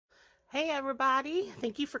Hey everybody,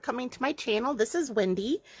 thank you for coming to my channel. This is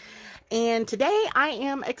Wendy, and today I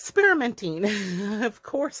am experimenting. Of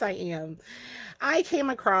course I am. I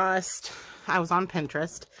was on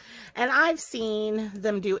Pinterest, and I've seen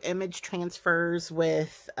them do image transfers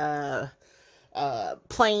with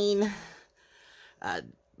plain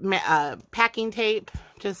packing tape,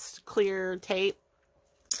 just clear tape.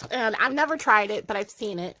 And I've never tried it, but I've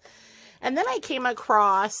seen it. And then I came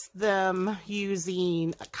across them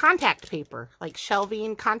using contact paper, like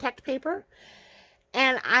shelving contact paper.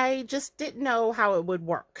 And I just didn't know how it would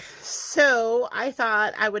work. So I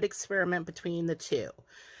thought I would experiment between the two.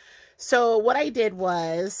 So what I did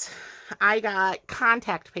was I got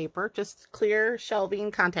contact paper, just clear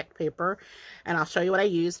shelving contact paper. And I'll show you what I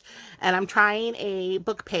used. And I'm trying a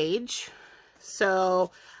book page.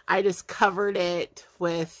 So I just covered it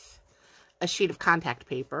with a sheet of contact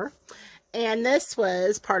paper. And this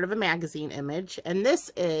was part of a magazine image, and this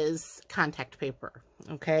is contact paper,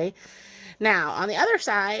 okay? Now, on the other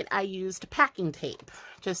side, I used packing tape,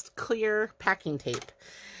 just clear packing tape,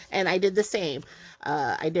 and I did the same.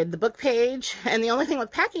 I did the book page, and the only thing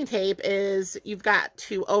with packing tape is you've got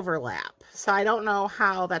to overlap. So I don't know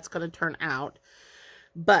how that's going to turn out,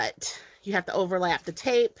 but you have to overlap the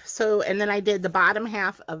tape. So, and then I did the bottom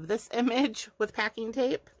half of this image with packing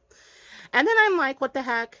tape. And then I'm like, what the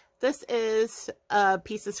heck? This is a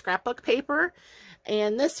piece of scrapbook paper,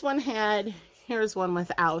 and this one had, here's one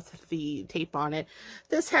without the tape on it.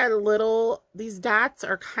 This had these dots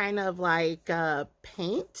are kind of like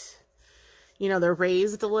paint. You know, they're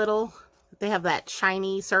raised a little. They have that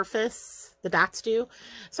shiny surface, the dots do.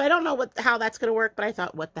 So I don't know how that's going to work, but I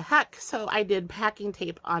thought, what the heck? So I did packing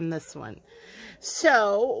tape on this one.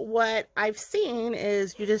 So what I've seen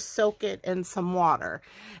is you just soak it in some water.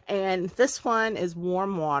 And this one is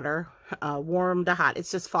warm water, warm to hot. It's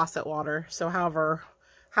just faucet water. So however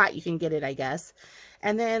hot you can get it, I guess.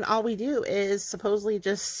 And then all we do is supposedly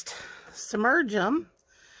just submerge them,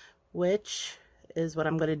 which is what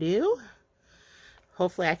I'm going to do.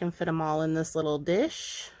 Hopefully I can fit them all in this little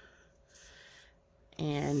dish.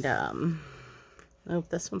 And, oh,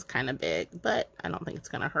 this one's kind of big, but I don't think it's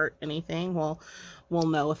going to hurt anything. We'll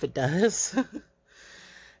know if it does.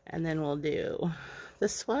 And then we'll do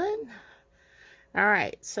this one. All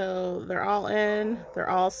right, so they're all in. They're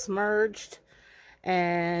all submerged.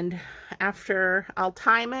 And after, I'll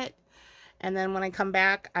time it. And then when I come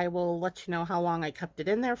back, I will let you know how long I kept it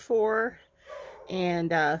in there for.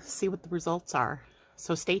 And see what the results are.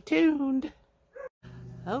 So stay tuned.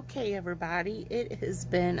 Okay, everybody, it has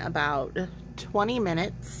been about 20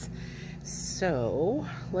 minutes. So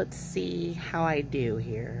let's see how I do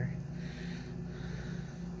here.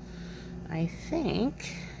 I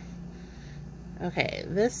think, okay,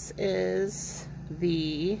 this is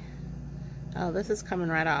the, oh, this is coming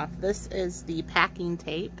right off. This is the packing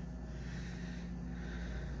tape.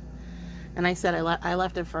 And I said I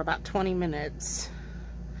left it for about 20 minutes.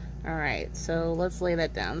 All right, so let's lay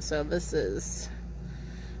that down. So this is,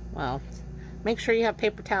 well, make sure you have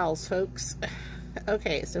paper towels, folks.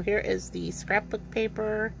 Okay, so here is the scrapbook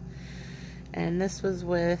paper, and this was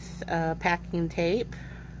with packing tape.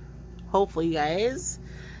 Hopefully, you guys.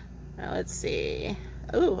 Now, let's see.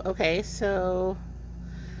 Oh, okay, so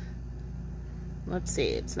let's see.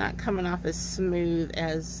 It's not coming off as smooth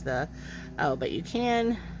as the, oh, but you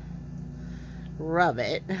can rub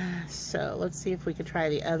it. So let's see if we could try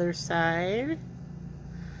the other side.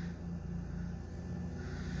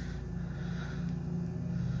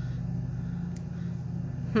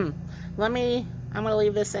 I'm gonna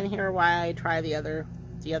leave this in here while I try the other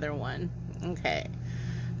one. Okay,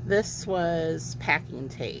 this was packing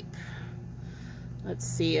tape. Let's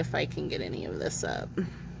see if I can get any of this up.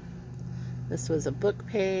 This was a book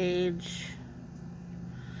page.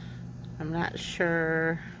 I'm not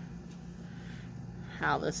sure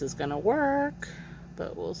how this is gonna work,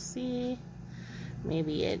 but we'll see.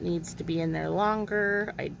 Maybe it needs to be in there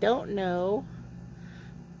longer. I don't know,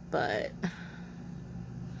 but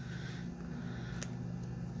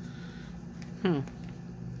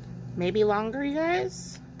maybe longer, you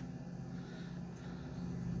guys.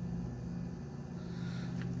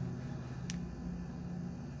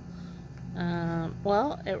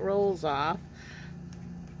 Well, it rolls off.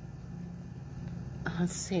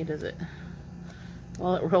 Let's see, does it?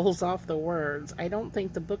 Well, it rolls off the words. I don't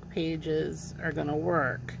think the book pages are gonna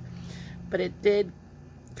work, but it did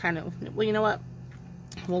kind of, well, you know what?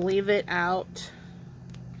 We'll leave it out.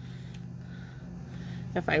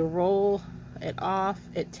 If I roll it off,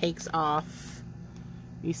 it takes off.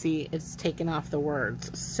 You see, it's taken off the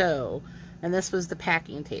words. So, and this was the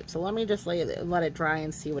packing tape. So let me just let it dry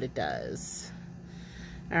and see what it does.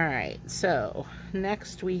 All right, so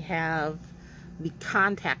next we have the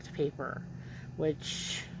contact paper,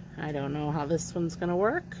 which I don't know how this one's gonna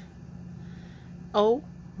work. Oh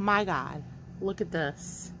my God, look at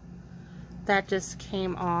this. That just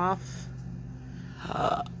came off.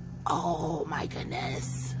 Oh my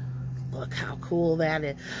goodness. Look how cool that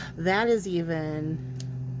is. That is even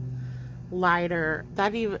lighter.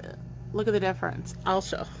 That even, look at the difference. I'll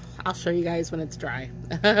show you guys when it's dry.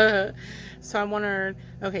 So I'm wondering,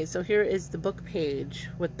 okay, so here is the book page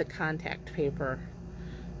with the contact paper.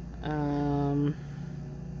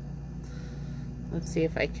 Let's see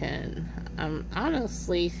if I can. I'm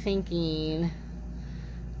honestly thinking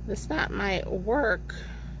this not might work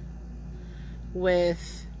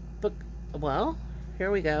with book. Well,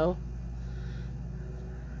 here we go.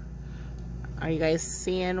 Are you guys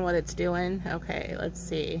seeing what it's doing? Okay, let's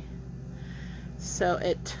see. So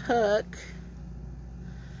it took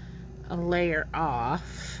a layer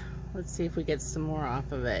off. Let's see if we get some more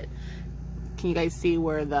off of it. Can you guys see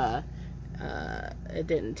where the it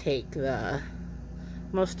didn't take the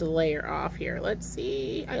most of the layer off here? Let's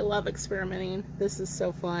see. I love experimenting. This is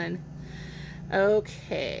so fun.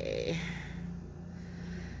 Okay.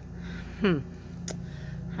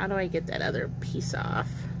 How do I get that other piece off?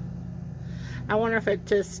 I wonder if it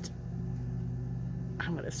just,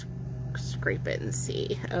 I'm gonna scrape it and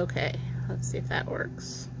see. Okay, let's see if that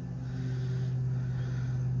works.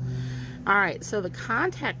 All right, so the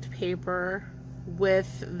contact paper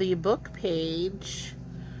with the book page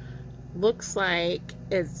looks like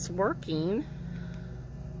it's working.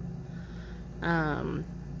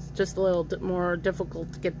 It's just a little bit more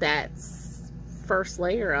difficult to get that first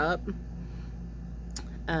layer up.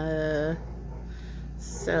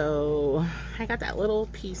 So I got that little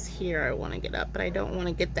piece here I want to get up, but I don't want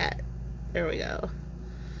to get that. There we go.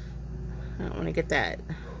 I don't want to get that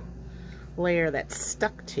layer that's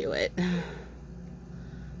stuck to it.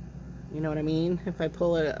 You know what I mean? If I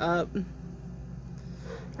pull it up.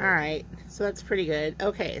 Alright, so that's pretty good.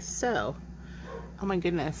 Okay, so, oh my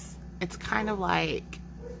goodness. It's kind of like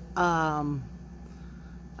a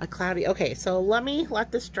cloudy. Okay, so let me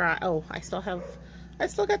let this dry. Oh, I still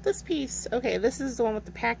got this piece. Okay, this is the one with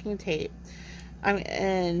the packing tape.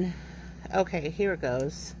 And okay, here it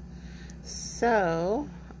goes. So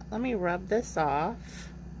let me rub this off.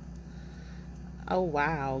 Oh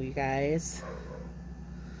wow, you guys.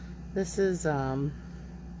 This is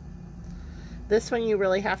this one you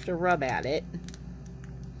really have to rub at it.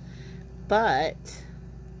 But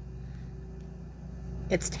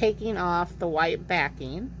it's taking off the white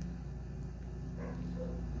backing.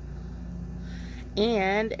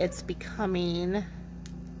 And it's becoming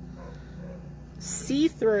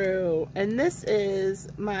see-through. And this is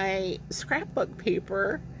my scrapbook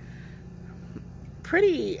paper.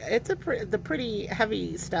 It's the pretty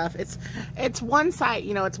heavy stuff. It's one side,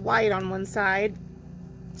 you know, it's white on one side.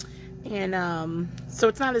 And so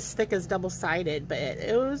it's not as thick as double-sided, but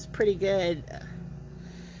it was pretty good.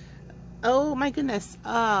 Oh my goodness.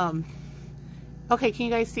 Okay, can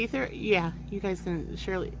you guys see through? Yeah, you guys can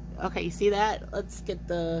surely. Okay, you see that? Let's get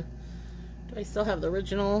the, do I still have the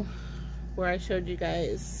original where I showed you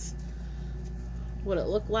guys what it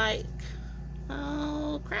looked like?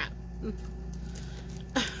 Oh, crap.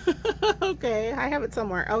 Okay, I have it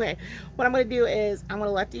somewhere. Okay, what I'm going to do is I'm going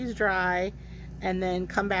to let these dry and then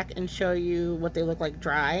come back and show you what they look like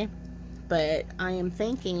dry. But I am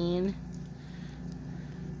thinking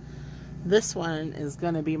this one is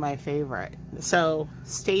going to be my favorite. So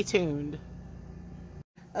stay tuned.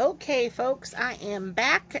 Okay folks, I am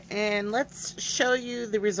back and let's show you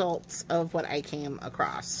the results of what I came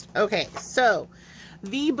across. Okay, so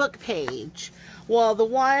the book page, well, the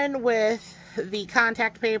one with the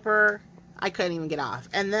contact paper I couldn't even get off,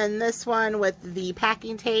 and then this one with the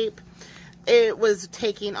packing tape, it was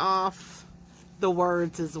taking off the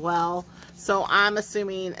words as well, so I'm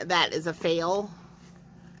assuming that is a fail.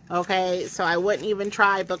 Okay, so I wouldn't even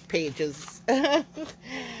try book pages.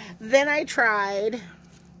 Then I tried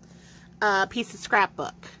a piece of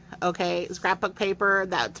scrapbook. Okay, scrapbook paper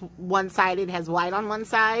that's one-sided, has white on one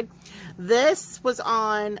side. This was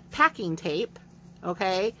on packing tape.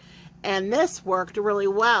 Okay, and this worked really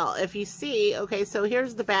well. If you see, okay, so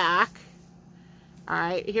here's the back. All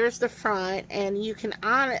right, here's the front, and you can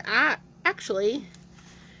actually,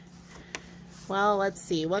 well, let's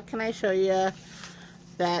see, what can I show you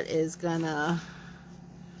that is gonna,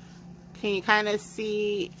 can you kind of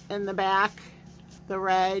see in the back the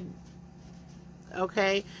red?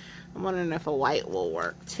 Okay, I'm wondering if a white will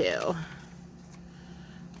work too.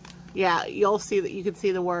 Yeah, you'll see that, you can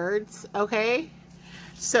see the words. Okay,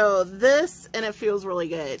 So this, and it feels really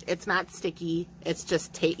good. It's not sticky. It's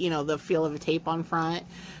just tape, you know, the feel of a tape on front.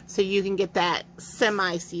 So you can get that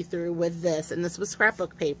semi see-through with this, and this was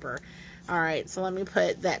scrapbook paper. All right, so let me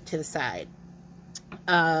put that to the side.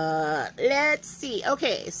 Let's see.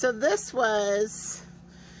 Okay, so this was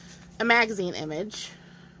a magazine image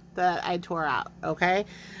that I tore out, okay?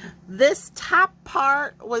 This top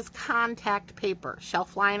part was contact paper,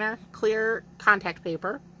 shelf liner, clear contact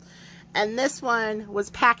paper. And this one was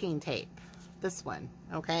packing tape, this one,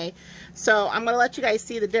 okay? So I'm gonna let you guys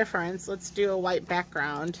see the difference. Let's do a white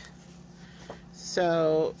background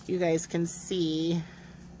so you guys can see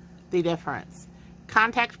the difference.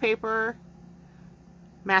 Contact paper,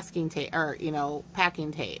 masking tape, or, you know,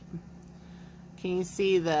 packing tape. Can you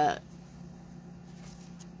see the,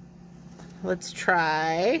 let's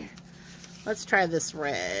try this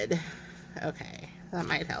red. Okay, that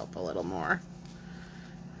might help a little more.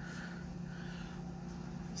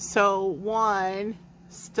 So one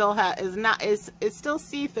still is still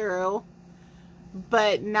see-through,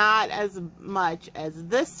 but not as much as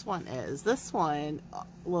this one is. This one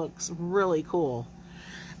looks really cool.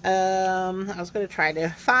 I was going to try to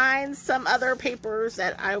find some other papers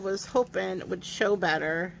that I was hoping would show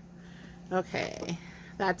better. Okay,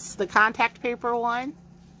 that's the contact paper one.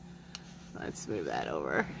 Let's move that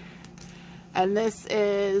over. And this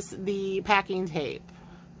is the packing tape.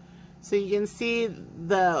 So you can see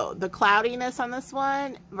the cloudiness on this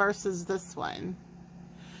one versus this one.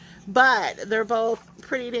 But they're both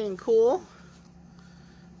pretty dang cool.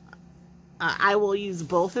 I will use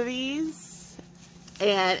both of these.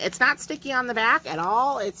 And it's not sticky on the back at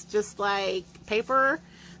all. It's just like paper.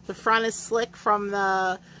 The front is slick from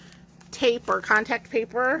the tape or contact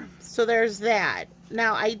paper. So there's that.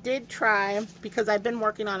 Now I did try, because I've been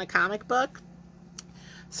working on a comic book,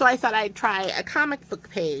 so I thought I'd try a comic book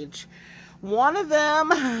page. One of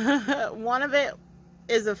it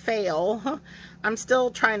is a fail. I'm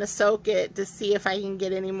still trying to soak it to see if I can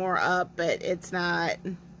get any more up, but it's not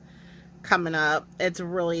coming up. It's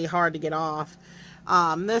really hard to get off.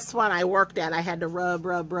 This one I worked at, I had to rub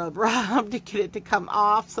to get it to come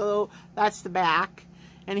off. So that's the back,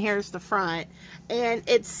 and here's the front. And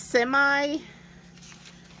it's semi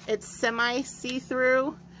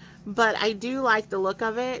see-through. But I do like the look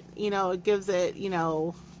of it. You know, it gives it, you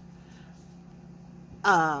know,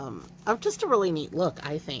 just a really neat look,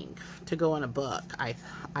 I think, to go in a book, I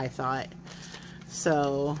thought.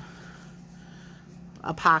 So,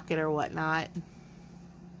 a pocket or whatnot.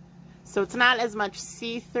 So it's not as much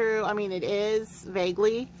see-through. I mean, it is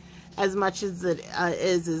vaguely, as much as it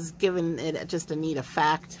is giving it just a neat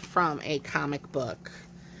effect from a comic book,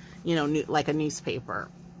 you know, like a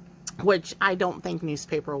newspaper. Which I don't think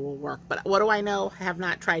newspaper will work, but what do I know? Have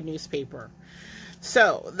not tried newspaper.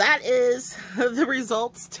 So that is the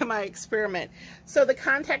results to my experiment. So the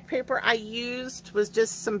contact paper I used was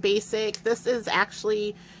just some basic. This is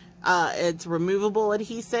actually, it's removable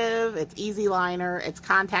adhesive. It's easy liner. It's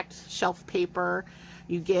contact shelf paper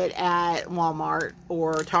you get at Walmart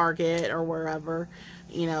or Target or wherever.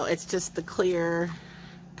 You know, it's just the clear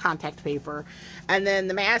contact paper. And then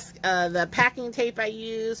the packing tape I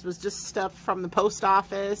used was just stuff from the post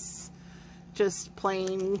office. Just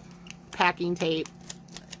plain packing tape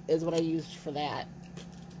is what I used for that.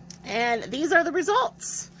 And these are the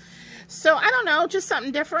results. So I don't know, just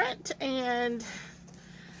something different and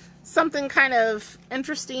something kind of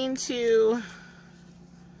interesting to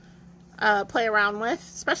play around with,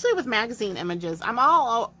 especially with magazine images. I'm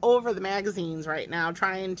all over the magazines right now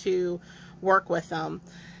trying to work with them.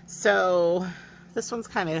 So this one's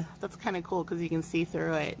that's kind of cool because you can see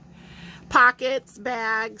through it. Pockets,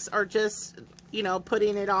 bags, or just, you know,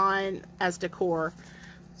 putting it on as decor.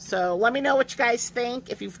 So let me know what you guys think.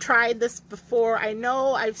 If you've tried this before, I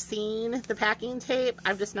know I've seen the packing tape.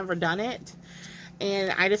 I've just never done it.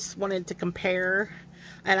 And I just wanted to compare.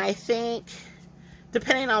 And I think,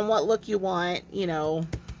 depending on what look you want, you know,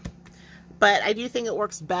 but I do think it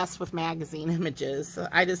works best with magazine images.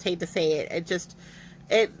 I just hate to say it.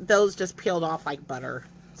 Those just peeled off like butter.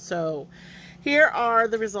 So here are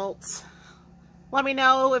the results. Let me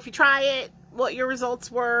know if you try it, what your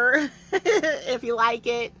results were. If you like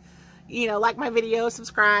it, you know, like my video,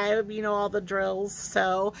 subscribe, you know, all the drills.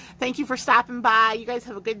 So thank you for stopping by. You guys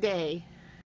have a good day.